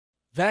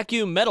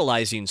Vacuum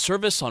metallizing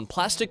service on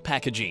plastic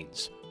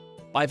packagings.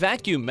 By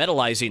vacuum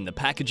metallizing the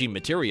packaging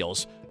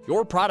materials,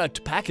 your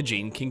product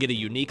packaging can get a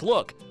unique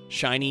look,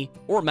 shiny,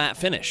 or matte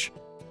finish.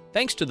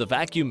 Thanks to the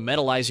vacuum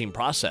metallizing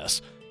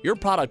process, your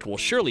product will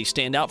surely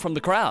stand out from the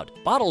crowd.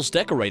 Bottles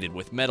decorated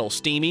with metal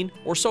steaming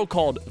or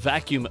so-called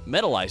vacuum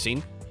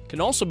metallizing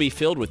can also be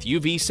filled with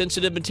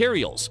UV-sensitive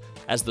materials,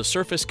 as the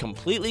surface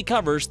completely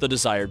covers the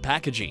desired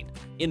packaging.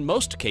 In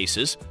most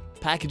cases,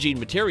 packaging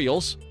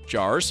materials,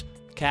 jars,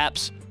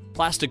 caps,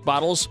 plastic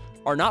bottles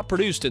are not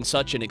produced in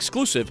such an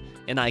exclusive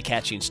and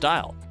eye-catching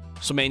style,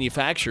 so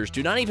manufacturers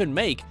do not even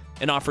make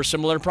and offer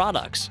similar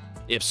products.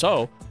 If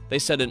so, they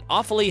set an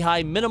awfully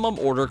high minimum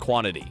order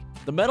quantity.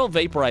 The metal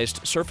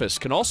vaporized surface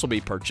can also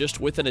be purchased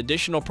with an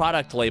additional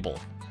product label,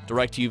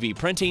 direct UV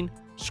printing,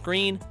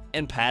 screen,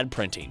 and pad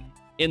printing.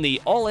 In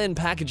the All-In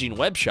Packaging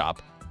web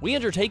shop, we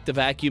undertake the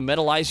vacuum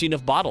metallizing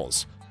of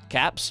bottles,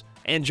 caps,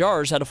 and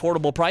jars at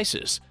affordable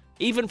prices,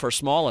 even for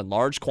small and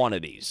large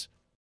quantities.